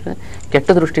ಹೋದಷ್ಟು ಕೆಟ್ಟ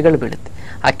ದೃಷ್ಟಿಗಳು ಬೀಳುತ್ತೆ.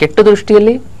 ಆ ಕೆಟ್ಟ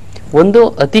ದೃಷ್ಟಿಯಲ್ಲಿ ಒಂದು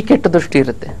ಅತಿ ಕೆಟ್ಟ ದೃಷ್ಟಿ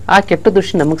ಇರುತ್ತೆ, ಆ ಕೆಟ್ಟ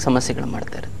ದೃಷ್ಟಿ ನಮಗೆ ಸಮಸ್ಯೆಗಳು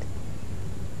ಮಾಡ್ತಾ ಇರುತ್ತೆ,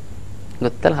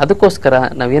 ಗೊತ್ತಲ್ಲ. ಅದಕ್ಕೋಸ್ಕರ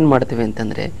ನಾವೇನು ಮಾಡ್ತೀವಿ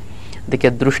ಅಂತಂದರೆ, ಅದಕ್ಕೆ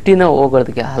ದೃಷ್ಟಿನ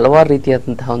ಹೋಗೋದಕ್ಕೆ ಹಲವಾರು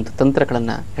ರೀತಿಯಾದಂತಹ ಒಂದು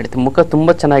ತಂತ್ರಗಳನ್ನು ಹೇಳ್ತೀವಿ. ಮುಖ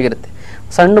ತುಂಬ ಚೆನ್ನಾಗಿರುತ್ತೆ,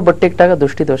 ಸಣ್ಣ ಬಟ್ಟೆ ಇಟ್ಟಾಗ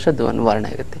ದೃಷ್ಟಿ ದೋಷ ನಿವಾರಣೆ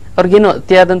ಆಗುತ್ತೆ. ಅವ್ರಿಗೇನು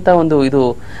ಅತಿಯಾದಂಥ ಒಂದು ಇದು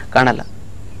ಕಾಣಲ್ಲ.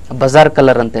 ಬಜಾರ್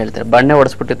ಕಲರ್ ಅಂತ ಹೇಳ್ತಾರೆ, ಬಣ್ಣೆ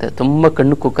ಹೊಡೆಸ್ಬಿಟ್ಟಿರ್ತಾರೆ, ತುಂಬ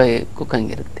ಕಣ್ಣು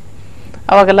ಕುಕ್ಕಂಗಿರುತ್ತೆ.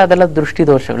 ಅವಾಗೆಲ್ಲ ಅದೆಲ್ಲ ದೃಷ್ಟಿ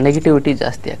ದೋಷಗಳು, ನೆಗೆಟಿವಿಟಿ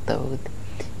ಜಾಸ್ತಿ ಆಗ್ತಾ ಹೋಗುತ್ತೆ.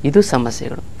 ಇದು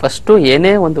ಸಮಸ್ಯೆಗಳು. ಫಸ್ಟು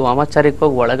ಏನೇ ಒಂದು ವಾಮಾಚಾರಕ್ಕೆ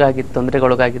ಹೋಗಿ ಒಳಗಾಗಿ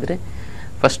ತೊಂದರೆಗೊಳಗಾಗಿದ್ರೆ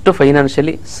ಫಸ್ಟು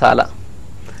ಫೈನಾನ್ಷಿಯಲಿ ಸಾಲ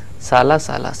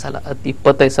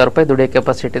 25,000 ರೂಪಾಯಿ ದುಡಿಯೋ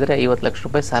ಕೆಪಾಸಿಟಿ ಇದ್ದರೆ 50 ಲಕ್ಷ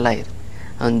ರೂಪಾಯಿ ಸಾಲ ಇದೆ.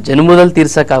 ಅವ್ನು ಜನ್ಮದಲ್ಲಿ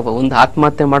ತೀರ್ಸೋಕ್ಕಾಗೋ, ಒಂದು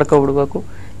ಆತ್ಮಹತ್ಯೆ ಮಾಡ್ಕೊಬಿಡ್ಬೇಕು,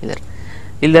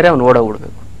 ಇಲ್ಲದೇ ಅವ್ನು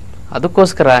ಓಡೋಗ್ಬಿಡ್ಬೇಕು.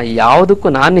 ಅದಕ್ಕೋಸ್ಕರ ಯಾವುದಕ್ಕೂ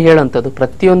ನಾನು ಹೇಳೋಂಥದ್ದು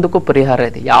ಪ್ರತಿಯೊಂದಕ್ಕೂ ಪರಿಹಾರ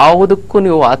ಇದೆ. ಯಾವುದಕ್ಕೂ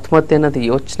ನೀವು ಆತ್ಮಹತ್ಯೆ ಅನ್ನೋದು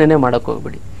ಯೋಚನೆ ಮಾಡೋಕೆ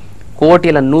ಹೋಗ್ಬೇಡಿ. ಕೋಟಿ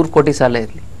ಇಲ್ಲ 100 ಕೋಟಿ ಸಾಲ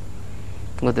ಇರಲಿ,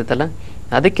 ಗೊತ್ತೈತಲ್ಲ.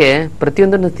 ಅದಕ್ಕೆ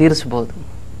ಪ್ರತಿಯೊಂದನ್ನು ತೀರಿಸ್ಬೋದು.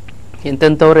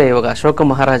 ಎಂತೆಂಥವ್ರೆ, ಇವಾಗ ಅಶೋಕ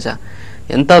ಮಹಾರಾಜ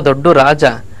ಎಂಥ ದೊಡ್ಡ ರಾಜ,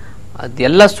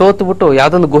 ಅದೆಲ್ಲ ಸೋತ್ಬಿಟ್ಟು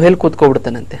ಯಾವುದೊಂದು ಗುಹೆಯಲ್ಲಿ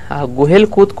ಕೂತ್ಕೊಬಿಡ್ತಾನಂತೆ. ಆ ಗುಹೆಯಲ್ಲಿ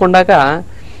ಕೂತ್ಕೊಂಡಾಗ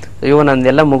ಅಯ್ಯೋ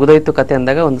ನಂದೆಲ್ಲ ಮುಗಿದೋಯ್ತು ಕತೆ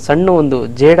ಅಂದಾಗ ಒಂದು ಸಣ್ಣ ಒಂದು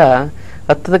ಜೇಡ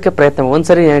ಹತ್ತದಕ್ಕೆ ಪ್ರಯತ್ನ, 1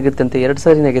 ಸರಿ ಆಗಿತ್ತಂತೆ, 2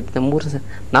 ಸರಿ ಆಗಿತ್ತಂತೆ, 3 ಸರಿ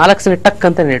 4 ಸರಿ ಟಕ್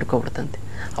ಅಂತ ಹಿಡ್ಕೊಬಿಡ್ತಂತೆ.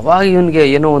 ಅವಾಗ ಇವನಿಗೆ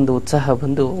ಏನೋ ಒಂದು ಉತ್ಸಾಹ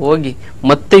ಬಂದು ಹೋಗಿ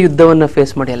ಮತ್ತೆ ಯುದ್ಧವನ್ನು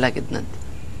ಫೇಸ್ ಮಾಡಿ ಎಲ್ಲ ಗೆದ್ದಂತೆ.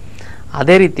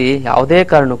 ಅದೇ ರೀತಿ ಯಾವುದೇ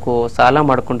ಕಾರಣಕ್ಕೂ ಸಾಲ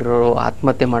ಮಾಡ್ಕೊಂಡಿರೋರು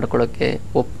ಆತ್ಮಹತ್ಯೆ ಮಾಡ್ಕೊಳ್ಳೋಕ್ಕೆ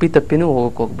ಒಪ್ಪಿತಪ್ಪಿನೂ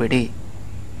ಹೋಗಬೇಡಿ.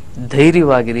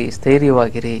 ಧೈರ್ಯವಾಗಿರಿ,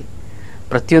 ಸ್ಥೈರ್ಯವಾಗಿರಿ.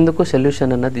 ಪ್ರತಿಯೊಂದಕ್ಕೂ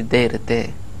ಸೊಲ್ಯೂಷನ್ ಅನ್ನೋದು ಇದ್ದೇ ಇರುತ್ತೆ.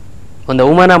 ಒಂದು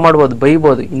ಅವಮಾನ ಮಾಡ್ಬೋದು,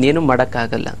 ಬೈಬೋದು, ಇನ್ನೇನು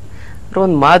ಮಾಡೋಕ್ಕಾಗಲ್ಲ.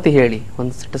 ಒಂದು ಮಾತು ಹೇಳಿ,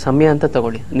 ಒಂದು ಸಮಯ ಅಂತ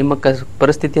ತಗೊಳ್ಳಿ, ನಿಮ್ಮ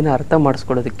ಪರಿಸ್ಥಿತಿನ ಅರ್ಥ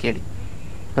ಮಾಡಿಸ್ಕೊಳ್ಳೋದಕ್ಕೆ ಹೇಳಿ.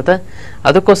 ಮತ್ತು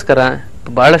ಅದಕ್ಕೋಸ್ಕರ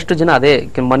ಭಾಳಷ್ಟು ಜನ ಅದೇ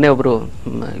ಮೊನ್ನೆ ಒಬ್ಬರು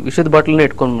ವಿಷದ ಬಾಟ್ಲನ್ನ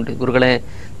ಇಟ್ಕೊಂಡ್ಬಿಟ್ಟು, ಗುರುಗಳೇ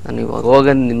ನಾನು ಇವಾಗ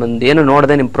ನಿಮ್ಮೊಂದು ಏನು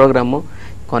ನೋಡಿದೆ ನಿಮ್ಮ ಪ್ರೋಗ್ರಾಮು,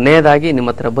 ಕೊನೆಯದಾಗಿ ನಿಮ್ಮ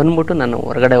ಹತ್ರ ಬಂದ್ಬಿಟ್ಟು ನಾನು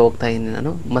ಹೊರಗಡೆ ಹೋಗ್ತಾ ಇದ್ದೀನಿ,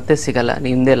 ನಾನು ಮತ್ತೆ ಸಿಗಲ್ಲ,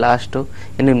 ನಿಮ್ಮದೇ ಲಾಸ್ಟು,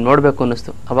 ನೀವು ನೋಡಬೇಕು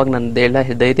ಅನ್ನಿಸ್ತು. ಅವಾಗ ನಾನು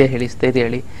ಧೈರ್ಯ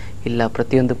ಹೇಳಿ ಇಲ್ಲ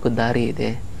ಪ್ರತಿಯೊಂದಕ್ಕೂ ದಾರಿ ಇದೆ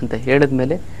ಅಂತ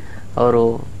ಹೇಳಿದ್ಮೇಲೆ ಅವರು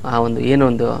ಆ ಒಂದು ಏನೋ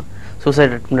ಒಂದು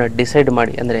ಸೂಸೈಡ್ ಡಿಸೈಡ್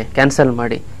ಮಾಡಿ, ಅಂದರೆ ಕ್ಯಾನ್ಸಲ್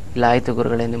ಮಾಡಿ, ಇಲ್ಲ ಆಯಿತು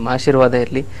ಗುರುಗಳೇ ನಿಮ್ಮ ಆಶೀರ್ವಾದ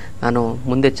ಇರಲಿ, ನಾನು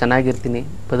ಮುಂದೆ ಚೆನ್ನಾಗಿರ್ತೀನಿ,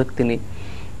 ಬದುಕ್ತೀನಿ,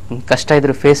 ಕಷ್ಟ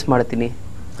ಇದ್ರೂ ಫೇಸ್ ಮಾಡ್ತೀನಿ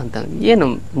ಅಂತ. ಏನು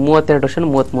 32 ವರ್ಷ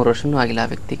 33 ವರ್ಷನೂ ಆಗಿಲ್ಲ ಆ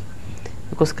ವ್ಯಕ್ತಿಗೆ.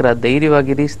 ಅದಕ್ಕೋಸ್ಕರ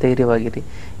ಧೈರ್ಯವಾಗಿರಿ, ಸ್ಥೈರ್ಯವಾಗಿರಿ.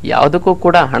 ಯಾವುದಕ್ಕೂ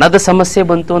ಕೂಡ ಹಣದ ಸಮಸ್ಯೆ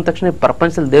ಬಂತು ಅಂದ ತಕ್ಷಣ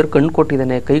ಪ್ರಪಂಚದಲ್ಲಿ ದೇವ್ರು ಕಣ್ಣು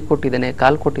ಕೊಟ್ಟಿದ್ದಾನೆ, ಕೈ ಕೊಟ್ಟಿದ್ದಾನೆ,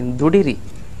 ಕಾಲು ಕೊಟ್ಟಿದ್ದಾನೆ, ದುಡೀರಿ,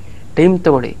 ಟೈಮ್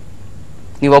ತಗೊಳ್ಳಿ.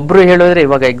 ನೀವೊಬ್ಬರು ಹೇಳಿದ್ರೆ,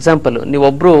 ಇವಾಗ ಎಕ್ಸಾಂಪಲ್,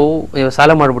 ನೀವೊಬ್ಬರು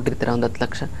ಸಾಲ ಮಾಡಿಬಿಟ್ಟಿರ್ತೀರ 10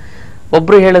 ಲಕ್ಷ,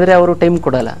 ಒಬ್ಬರು ಹೇಳಿದ್ರೆ ಅವರು ಟೈಮ್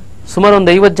ಕೊಡಲ್ಲ. ಸುಮಾರು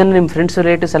ಒಂದು 50 ಜನ ನಿಮ್ಮ ಫ್ರೆಂಡ್ಸ್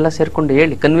ರಿಲೇಟಿವ್ಸ್ ಎಲ್ಲ ಸೇರ್ಕೊಂಡು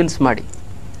ಹೇಳಿ, ಕನ್ವಿನ್ಸ್ ಮಾಡಿ,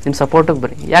 ನಿಮ್ಮ ಸಪೋರ್ಟಿಗೆ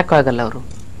ಬರೀ. ಯಾಕೆ ಆಗಲ್ಲ? ಅವರು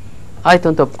ಆಯಿತು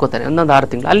ಅಂತ ಒಪ್ಕೋತಾರೆ. ಒಂದೊಂದು 6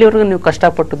 ತಿಂಗಳು ಅಲ್ಲಿವರೆಗೂ ನೀವು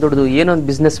ಕಷ್ಟಪಟ್ಟು ದುಡಿದು ಏನೋ ಒಂದು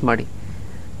ಬಿಸ್ನೆಸ್ ಮಾಡಿ,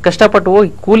 ಕಷ್ಟಪಟ್ಟು ಹೋಗಿ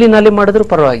ಕೂಲಿನಲ್ಲಿ ಮಾಡಿದ್ರೂ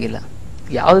ಪರವಾಗಿಲ್ಲ.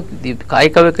 ಯಾವುದು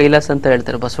ಕಾಯಕವೇ ಕೈಲಾಸ ಅಂತ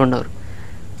ಹೇಳ್ತಾರೆ ಬಸವಣ್ಣವರು.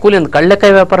 ಕೂಲಿ ಒಂದು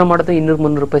ಕಳ್ಳೆಕಾಯಿ ವ್ಯಾಪಾರ ಮಾಡಿದ್ರೆ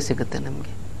 200-300 ರೂಪಾಯಿ ಸಿಗುತ್ತೆ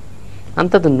ನಮಗೆ.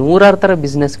 ಅಂಥದ್ದು 100 ಥರ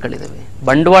ಬಿಸ್ನೆಸ್ಗಳಿದ್ದಾವೆ.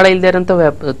 ಬಂಡವಾಳ ಇಲ್ಲದೆ ಇರೋಂಥ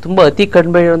ತುಂಬ ಅತಿ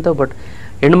ಕಡಿಮೆ ಇರೋಂಥ. ಬಟ್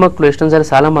ಹೆಣ್ಮಕ್ಳು ಎಷ್ಟೊಂದು ಸಲ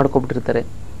ಸಾಲ ಮಾಡ್ಕೊಬಿಟ್ಟಿರ್ತಾರೆ,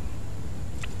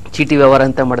 ಚೀಟಿ ವ್ಯವಹಾರ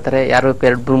ಅಂತ ಮಾಡ್ತಾರೆ, ಯಾರೋ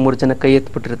 2-3 ಜನ ಕೈ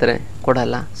ಎತ್ಬಿಟ್ಟಿರ್ತಾರೆ,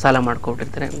 ಕೊಡಲ್ಲ, ಸಾಲ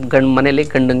ಮಾಡ್ಕೊಬಿಟ್ಟಿರ್ತಾರೆ. ಮನೇಲಿ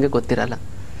ಗಂಡಂಗೆ ಗೊತ್ತಿರಲ್ಲ,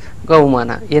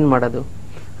 ಅವಮಾನ, ಏನು ಮಾಡೋದು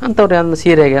ಅಂಥವ್ರು ಒಂದು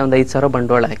ಸೀರೆಗೆ ಒಂದು 5,000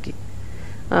 ಬಂಡವಾಳ ಹಾಕಿ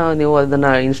ನೀವು ಅದನ್ನು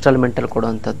ಇನ್ಸ್ಟಾಲ್ಮೆಂಟಲ್ಲಿ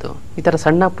ಕೊಡುವಂಥದ್ದು, ಈ ಥರ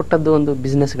ಸಣ್ಣ ಪುಟ್ಟದ್ದು ಒಂದು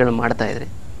ಬಿಸ್ನೆಸ್ಗಳು ಮಾಡ್ತಾಯಿದ್ರೆ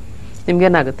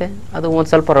ನಿಮ್ಗೇನಾಗುತ್ತೆ, ಅದು ಒಂದು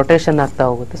ಸ್ವಲ್ಪ ರೊಟೇಷನ್ ಆಗ್ತಾ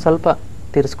ಹೋಗುತ್ತೆ, ಸ್ವಲ್ಪ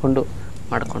ತೀರಿಸ್ಕೊಂಡು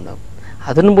ಮಾಡ್ಕೊಂಡು ಹೋಗಿ.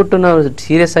 ಅದನ್ನು ಬಿಟ್ಟು ನಾವು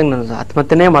ಸೀರಿಯಸ್ ಆಗಿ ನಾವು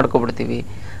ಆತ್ಮಹತ್ಯೆನೇ ಮಾಡ್ಕೊಬಿಡ್ತೀವಿ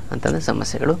ಅಂತಂದರೆ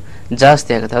ಸಮಸ್ಯೆಗಳು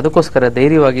ಜಾಸ್ತಿ ಆಗುತ್ತೆ. ಅದಕ್ಕೋಸ್ಕರ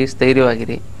ಧೈರ್ಯವಾಗಿ,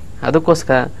 ಸ್ಥೈರ್ಯವಾಗಿರಿ.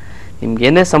 ಅದಕ್ಕೋಸ್ಕರ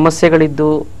ನಿಮ್ಗೇನೇ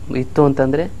ಸಮಸ್ಯೆಗಳಿತ್ತು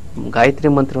ಅಂತಂದರೆ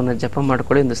ಗಾಯತ್ರಿ ಮಂತ್ರವನ್ನು ಜಪ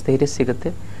ಮಾಡ್ಕೊಳ್ಳಿ, ಒಂದು ಸ್ಥೈರ್ಯ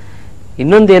ಸಿಗುತ್ತೆ.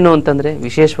 ಇನ್ನೊಂದೇನು ಅಂತಂದರೆ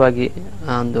ವಿಶೇಷವಾಗಿ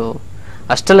ಒಂದು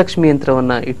ಅಷ್ಟಲಕ್ಷ್ಮಿ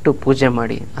ಯಂತ್ರವನ್ನು ಇಟ್ಟು ಪೂಜೆ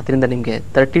ಮಾಡಿ, ಅದರಿಂದ ನಿಮಗೆ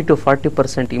 30 to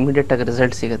 40% ಇಮಿಡಿಯೇಟಾಗಿ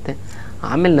ರಿಸಲ್ಟ್ ಸಿಗುತ್ತೆ.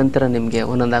 ಆಮೇಲೆ ನಂತರ ನಿಮಗೆ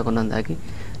ಒಂದೊಂದಾಗಿ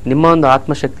ನಿಮ್ಮ ಒಂದು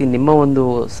ಆತ್ಮಶಕ್ತಿ, ನಿಮ್ಮ ಒಂದು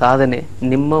ಸಾಧನೆ,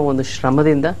 ನಿಮ್ಮ ಒಂದು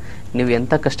ಶ್ರಮದಿಂದ ನೀವು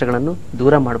ಎಂಥ ಕಷ್ಟಗಳನ್ನು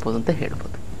ದೂರ ಮಾಡ್ಬೋದು ಅಂತ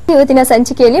ಹೇಳ್ಬೋದು. ಇವತ್ತಿನ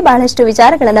ಸಂಚಿಕೆಯಲ್ಲಿ ಬಹಳಷ್ಟು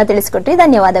ವಿಚಾರಗಳನ್ನು ತಿಳಿಸಿಕೊಟ್ರಿ,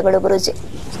 ಧನ್ಯವಾದಗಳು ಗುರೂಜಿ.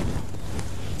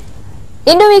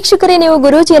 ಇನ್ನು ವೀಕ್ಷಕರೇ, ನೀವು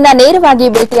ಗುರೂಜಿಯನ್ನ ನೇರವಾಗಿ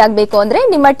ಭೇಟಿಯಾಗಬೇಕು ಅಂದ್ರೆ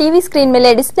ನಿಮ್ಮ ಟಿವಿ ಸ್ಕ್ರೀನ್ ಮೇಲೆ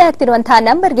ಡಿಸ್ಪ್ಲೇ ಆಗ್ತಿರುವಂತಹ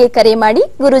ನಂಬರ್ಗೆ ಕರೆ ಮಾಡಿ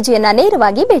ಗುರೂಜಿಯನ್ನ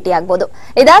ನೇರವಾಗಿ ಭೇಟಿಯಾಗಬಹುದು.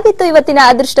 ಇದಾಗಿತ್ತು ಇವತ್ತಿನ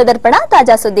ಅದೃಷ್ಟ ದರ್ಪಣ.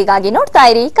 ತಾಜಾ ಸುದ್ದಿಗಾಗಿ ನೋಡ್ತಾ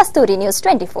ಇರಿ ಕಸ್ತೂರಿ ನ್ಯೂಸ್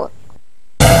 24.